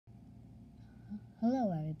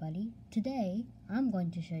Hello everybody, today I'm going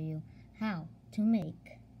to show you how to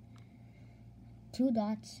make 2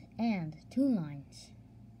 dots and 2 lines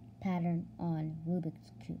pattern on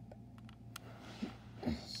Rubik's Cube.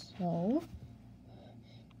 So,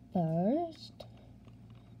 first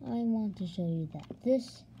I want to show you that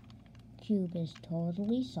this cube is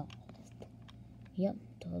totally soft. Yep,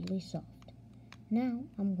 totally soft. Now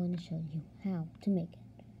I'm going to show you how to make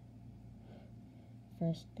it.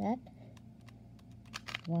 First step,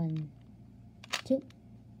 1, 2,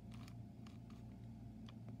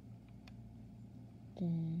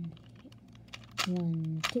 then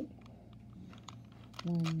 1, 2,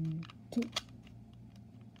 1, 2,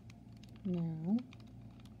 now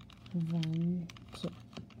 1, 2.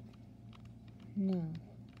 Now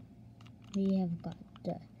we have got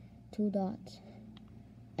the 2 dots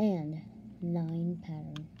and line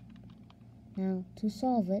pattern. Now to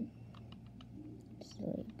solve it, so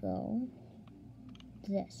we go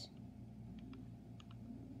this.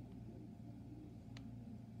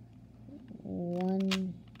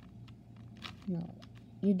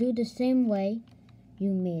 You do the same way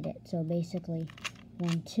you made it. So basically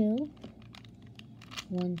 1, 2,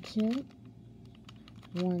 1, 2,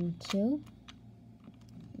 1, 2,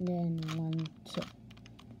 then 1, 2.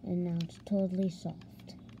 And now it's totally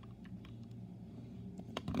soft.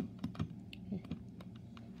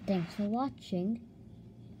 Thanks for watching,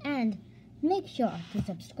 and make sure to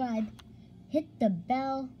subscribe, hit the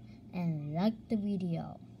bell, and like the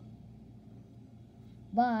video.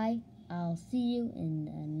 Bye. I'll see you in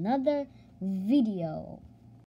another video.